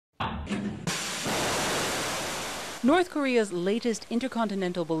North Korea's latest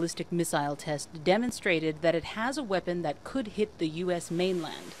intercontinental ballistic missile test demonstrated that it has a weapon that could hit the U.S.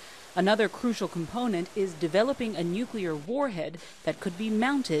 mainland. Another crucial component is developing a nuclear warhead that could be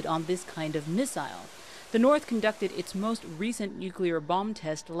mounted on this kind of missile. The North conducted its most recent nuclear bomb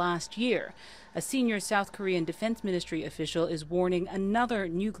test last year. A senior South Korean Defense Ministry official is warning another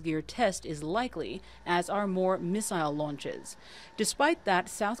nuclear test is likely, as are more missile launches. Despite that,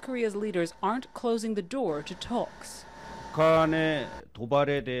 South Korea's leaders aren't closing the door to talks. There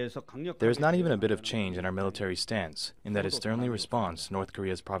is not even a bit of change in our military stance, in that it sternly responds to North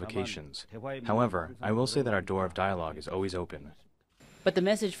Korea's provocations. However, I will say that our door of dialogue is always open. But the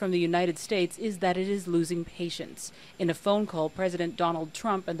message from the United States is that it is losing patience. In a phone call, President Donald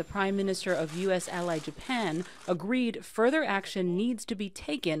Trump and the Prime Minister of U.S. ally Japan agreed further action needs to be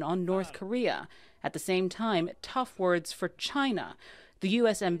taken on North Korea. At the same time, tough words for China. The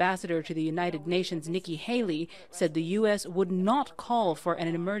U.S. ambassador to the United Nations, Nikki Haley, said the U.S. would not call for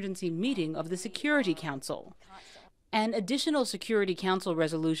an emergency meeting of the Security Council. An additional Security Council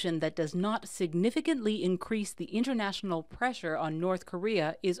resolution that does not significantly increase the international pressure on North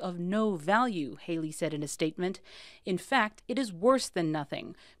Korea is of no value, Haley said in a statement. In fact, it is worse than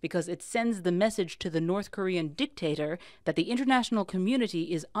nothing, because it sends the message to the North Korean dictator that the international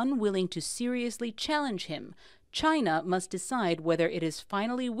community is unwilling to seriously challenge him. China must decide whether it is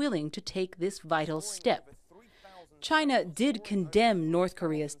finally willing to take this vital step. China did condemn North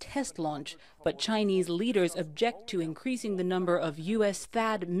Korea's test launch, but Chinese leaders object to increasing the number of U.S.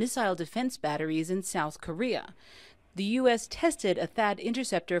 THAAD missile defense batteries in South Korea. The U.S. tested a THAAD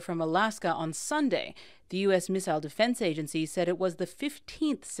interceptor from Alaska on Sunday. The U.S. Missile Defense Agency said it was the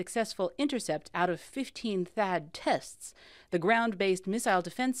 15th successful intercept out of 15 THAAD tests. The ground-based missile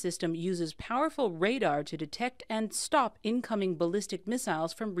defense system uses powerful radar to detect and stop incoming ballistic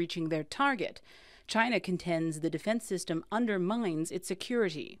missiles from reaching their target. China contends the defense system undermines its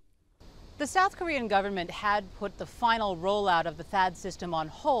security. The South Korean government had put the final rollout of the THAAD system on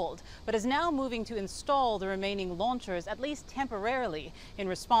hold, but is now moving to install the remaining launchers, at least temporarily, in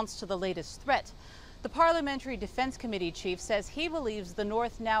response to the latest threat. The Parliamentary Defense Committee chief says he believes the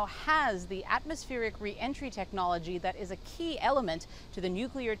North now has the atmospheric re-entry technology that is a key element to the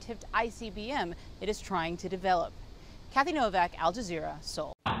nuclear-tipped ICBM it is trying to develop. Kathy Novak, Al Jazeera,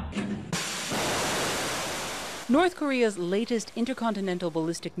 Seoul. North Korea's latest intercontinental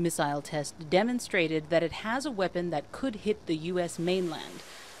ballistic missile test demonstrated that it has a weapon that could hit the U.S. mainland.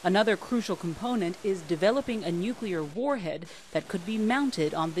 Another crucial component is developing a nuclear warhead that could be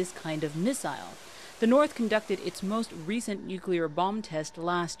mounted on this kind of missile. The North conducted its most recent nuclear bomb test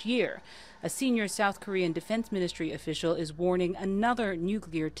last year. A senior South Korean Defense Ministry official is warning another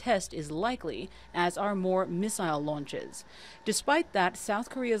nuclear test is likely, as are more missile launches. Despite that,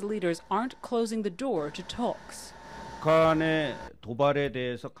 South Korea's leaders aren't closing the door to talks. There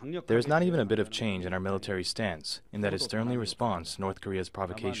is not even a bit of change in our military stance, in that it sternly responds to North Korea's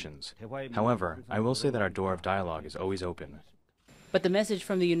provocations. However, I will say that our door of dialogue is always open. But the message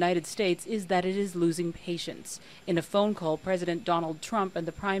from the United States is that it is losing patience. In a phone call, President Donald Trump and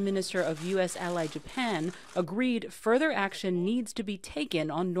the Prime Minister of U.S. ally Japan agreed further action needs to be taken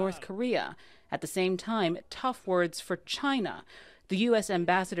on North Korea. At the same time, tough words for China. The U.S.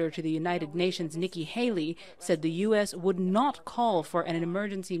 ambassador to the United Nations, Nikki Haley, said the U.S. would not call for an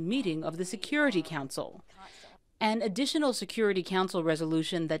emergency meeting of the Security Council. An additional Security Council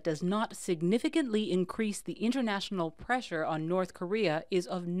resolution that does not significantly increase the international pressure on North Korea is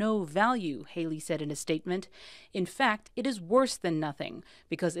of no value, Haley said in a statement. In fact, it is worse than nothing,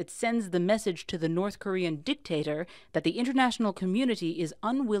 because it sends the message to the North Korean dictator that the international community is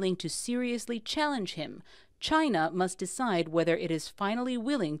unwilling to seriously challenge him. China must decide whether it is finally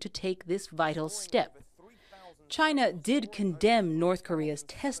willing to take this vital step. China did condemn North Korea's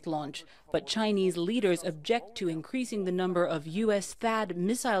test launch, but Chinese leaders object to increasing the number of U.S. THAAD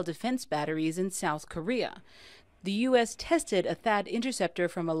missile defense batteries in South Korea. The U.S. tested a THAAD interceptor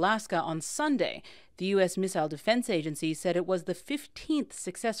from Alaska on Sunday. The U.S. Missile Defense Agency said it was the 15th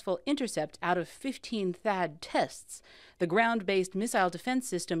successful intercept out of 15 THAAD tests. The ground-based missile defense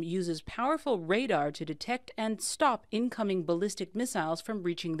system uses powerful radar to detect and stop incoming ballistic missiles from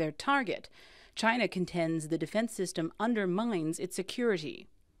reaching their target. China contends the defense system undermines its security.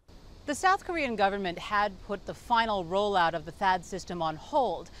 The South Korean government had put the final rollout of the THAAD system on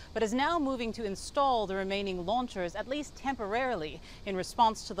hold, but is now moving to install the remaining launchers, at least temporarily, in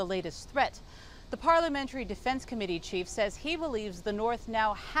response to the latest threat. The Parliamentary Defense Committee chief says he believes the North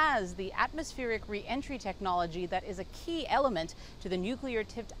now has the atmospheric re-entry technology that is a key element to the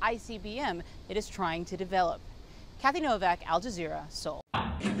nuclear-tipped ICBM it is trying to develop. Kathy Novak, Al Jazeera, Seoul.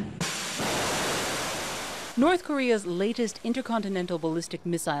 North Korea's latest intercontinental ballistic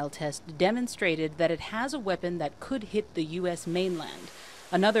missile test demonstrated that it has a weapon that could hit the U.S. mainland.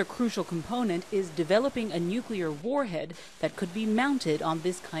 Another crucial component is developing a nuclear warhead that could be mounted on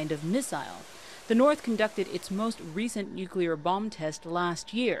this kind of missile. The North conducted its most recent nuclear bomb test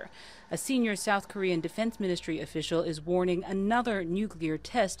last year. A senior South Korean Defense Ministry official is warning another nuclear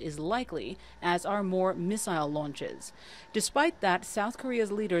test is likely, as are more missile launches. Despite that, South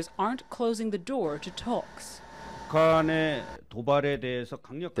Korea's leaders aren't closing the door to talks. There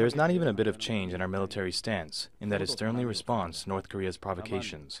is not even a bit of change in our military stance, in that it sternly responds to North Korea's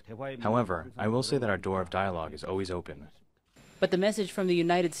provocations. However, I will say that our door of dialogue is always open. But the message from the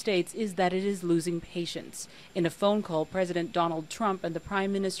United States is that it is losing patience. In a phone call, President Donald Trump and the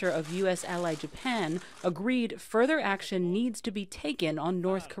Prime Minister of U.S. ally Japan agreed further action needs to be taken on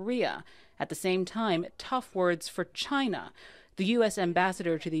North Korea. At the same time, tough words for China. The U.S.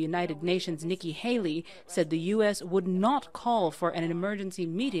 ambassador to the United Nations, Nikki Haley, said the U.S. would not call for an emergency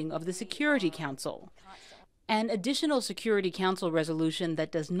meeting of the Security Council. An additional Security Council resolution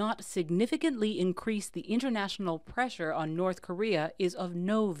that does not significantly increase the international pressure on North Korea is of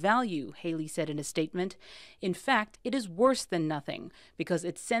no value, Haley said in a statement. In fact, it is worse than nothing, because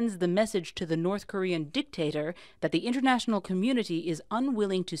it sends the message to the North Korean dictator that the international community is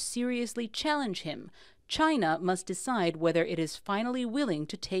unwilling to seriously challenge him. China must decide whether it is finally willing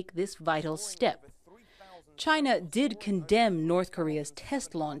to take this vital step. China did condemn North Korea's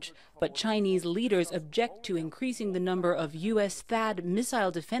test launch, but Chinese leaders object to increasing the number of U.S. THAAD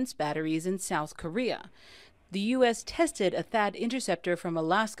missile defense batteries in South Korea. The U.S. tested a THAAD interceptor from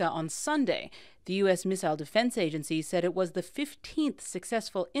Alaska on Sunday. The U.S. Missile Defense Agency said it was the 15th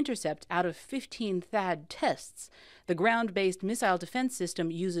successful intercept out of 15 THAAD tests. The ground-based missile defense system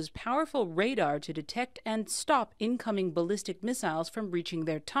uses powerful radar to detect and stop incoming ballistic missiles from reaching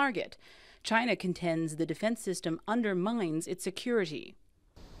their target. China contends the defense system undermines its security.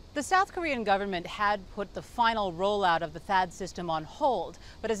 The South Korean government had put the final rollout of the THAAD system on hold,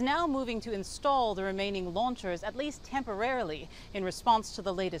 but is now moving to install the remaining launchers, at least temporarily, in response to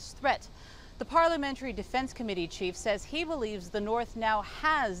the latest threat. The Parliamentary Defense Committee chief says he believes the North now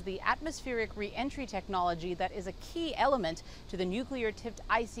has the atmospheric re-entry technology that is a key element to the nuclear-tipped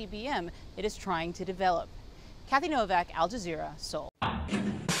ICBM it is trying to develop. Kathy Novak, Al Jazeera, Seoul.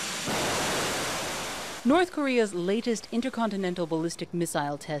 North Korea's latest intercontinental ballistic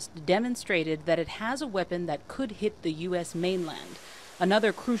missile test demonstrated that it has a weapon that could hit the U.S. mainland.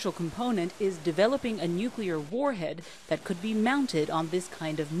 Another crucial component is developing a nuclear warhead that could be mounted on this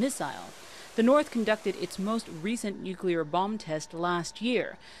kind of missile. The North conducted its most recent nuclear bomb test last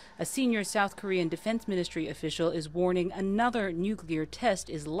year. A senior South Korean Defense Ministry official is warning another nuclear test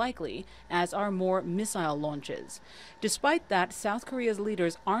is likely, as are more missile launches. Despite that, South Korea's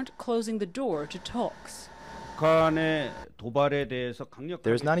leaders aren't closing the door to talks. There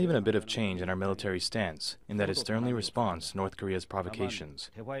is not even a bit of change in our military stance, in that it sternly responds to North Korea's provocations.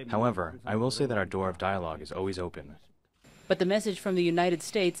 However, I will say that our door of dialogue is always open. But the message from the United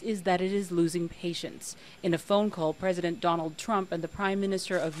States is that it is losing patience. In a phone call, President Donald Trump and the Prime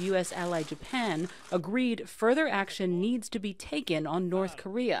Minister of U.S. ally Japan agreed further action needs to be taken on North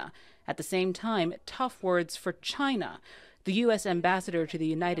Korea. At the same time, tough words for China. The U.S. ambassador to the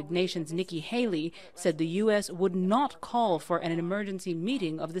United Nations, Nikki Haley, said the U.S. would not call for an emergency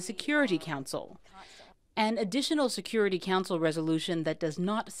meeting of the Security Council. An additional Security Council resolution that does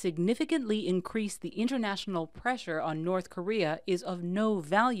not significantly increase the international pressure on North Korea is of no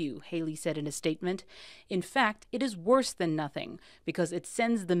value, Haley said in a statement. In fact, it is worse than nothing, because it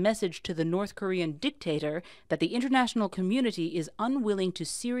sends the message to the North Korean dictator that the international community is unwilling to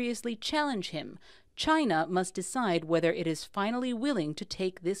seriously challenge him. China must decide whether it is finally willing to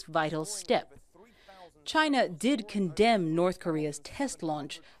take this vital step. China did condemn North Korea's test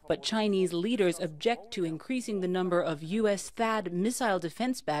launch, but Chinese leaders object to increasing the number of U.S. THAAD missile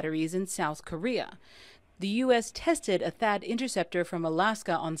defense batteries in South Korea. The U.S. tested a THAAD interceptor from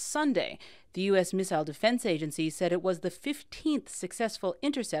Alaska on Sunday. The U.S. Missile Defense Agency said it was the 15th successful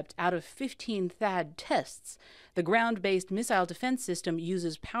intercept out of 15 THAAD tests. The ground-based missile defense system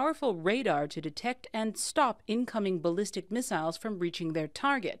uses powerful radar to detect and stop incoming ballistic missiles from reaching their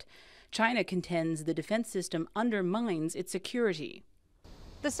target. China contends the defense system undermines its security.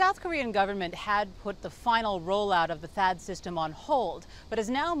 The South Korean government had put the final rollout of the THAAD system on hold, but is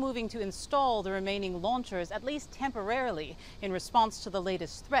now moving to install the remaining launchers, at least temporarily, in response to the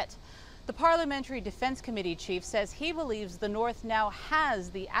latest threat. The Parliamentary Defense Committee chief says he believes the North now has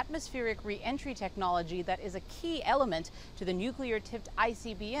the atmospheric re-entry technology that is a key element to the nuclear-tipped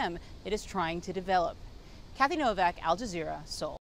ICBM it is trying to develop. Kathy Novak, Al Jazeera, Seoul.